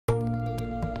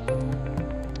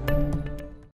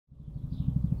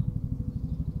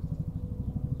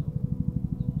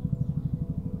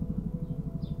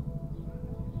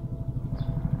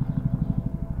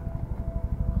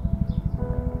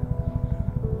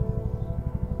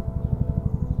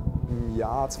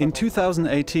In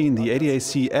 2018, the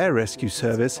ADAC Air Rescue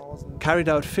Service carried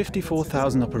out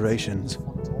 54,000 operations,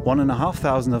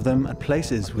 1,500 of them at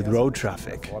places with road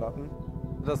traffic.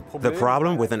 The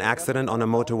problem with an accident on a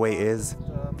motorway is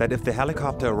that if the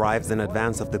helicopter arrives in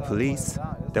advance of the police,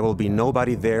 there will be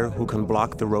nobody there who can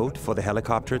block the road for the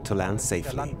helicopter to land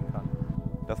safely.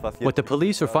 What the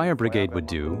police or fire brigade would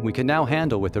do, we can now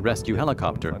handle with the rescue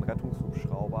helicopter.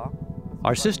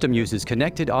 Our system uses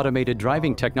connected automated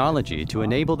driving technology to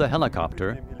enable the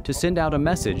helicopter to send out a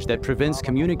message that prevents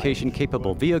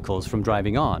communication-capable vehicles from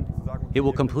driving on. It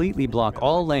will completely block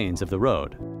all lanes of the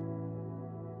road.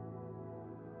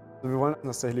 We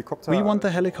want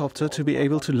the helicopter to be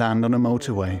able to land on a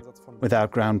motorway without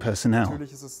ground personnel.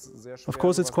 Of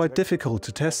course, it's quite difficult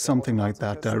to test something like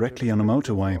that directly on a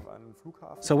motorway.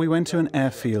 So we went to an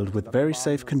airfield with very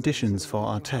safe conditions for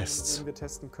our tests.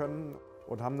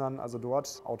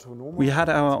 We had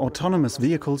our autonomous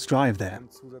vehicles drive there,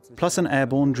 plus an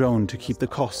airborne drone to keep the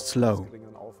costs low.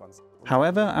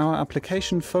 However, our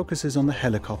application focuses on the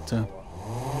helicopter.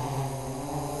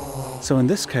 So in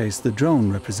this case, the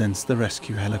drone represents the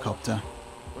rescue helicopter.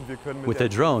 With a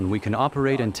drone, we can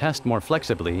operate and test more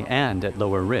flexibly and at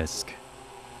lower risk.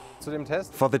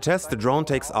 For the test, the drone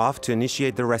takes off to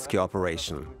initiate the rescue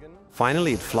operation.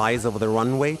 Finally, it flies over the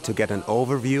runway to get an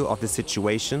overview of the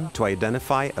situation to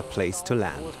identify a place to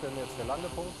land.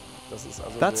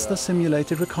 That's the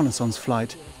simulated reconnaissance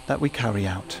flight that we carry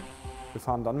out.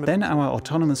 Then our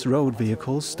autonomous road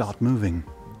vehicles start moving.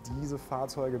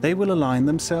 They will align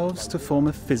themselves to form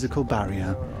a physical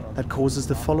barrier that causes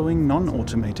the following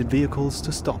non-automated vehicles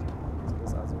to stop.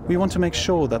 We want to make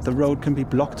sure that the road can be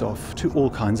blocked off to all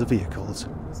kinds of vehicles.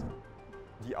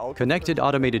 Connected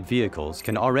automated vehicles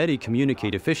can already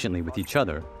communicate efficiently with each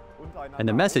other, and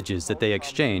the messages that they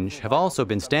exchange have also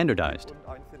been standardized.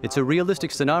 It's a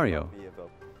realistic scenario.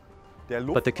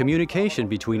 But the communication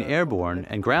between airborne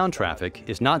and ground traffic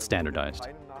is not standardized,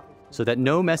 so that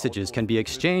no messages can be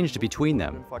exchanged between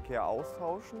them.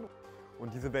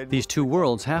 These two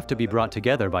worlds have to be brought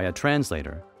together by a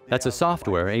translator. That's a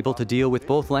software able to deal with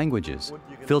both languages,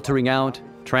 filtering out,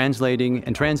 translating,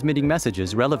 and transmitting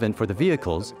messages relevant for the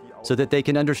vehicles so that they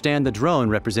can understand the drone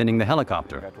representing the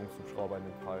helicopter.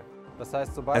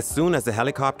 As soon as the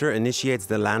helicopter initiates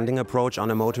the landing approach on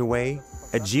a motorway,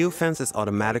 a geofence is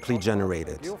automatically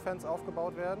generated.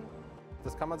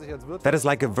 That is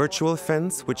like a virtual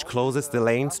fence which closes the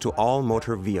lanes to all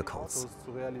motor vehicles.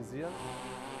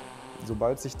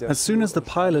 As soon as the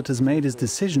pilot has made his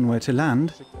decision where to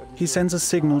land, he sends a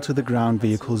signal to the ground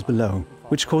vehicles below,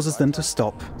 which causes them to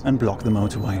stop and block the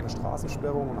motorway.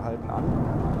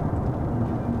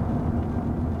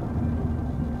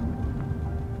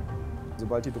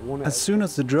 As soon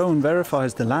as the drone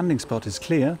verifies the landing spot is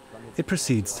clear, it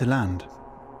proceeds to land.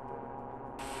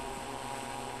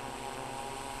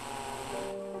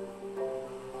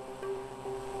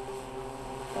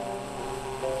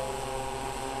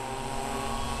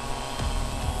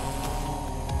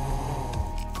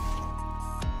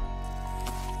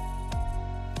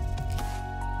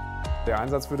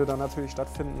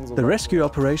 The rescue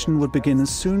operation would begin as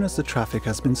soon as the traffic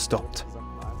has been stopped.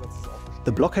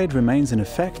 The blockade remains in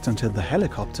effect until the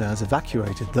helicopter has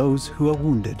evacuated those who are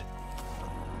wounded.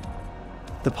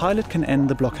 The pilot can end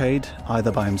the blockade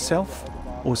either by himself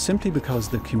or simply because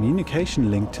the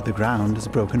communication link to the ground is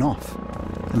broken off,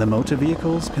 and the motor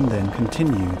vehicles can then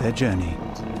continue their journey.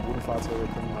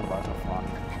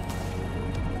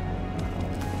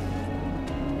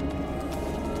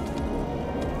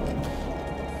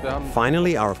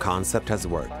 Finally, our concept has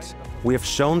worked. We have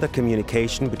shown that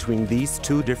communication between these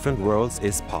two different worlds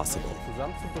is possible.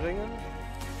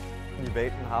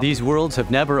 These worlds have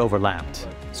never overlapped,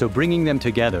 so bringing them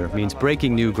together means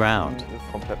breaking new ground.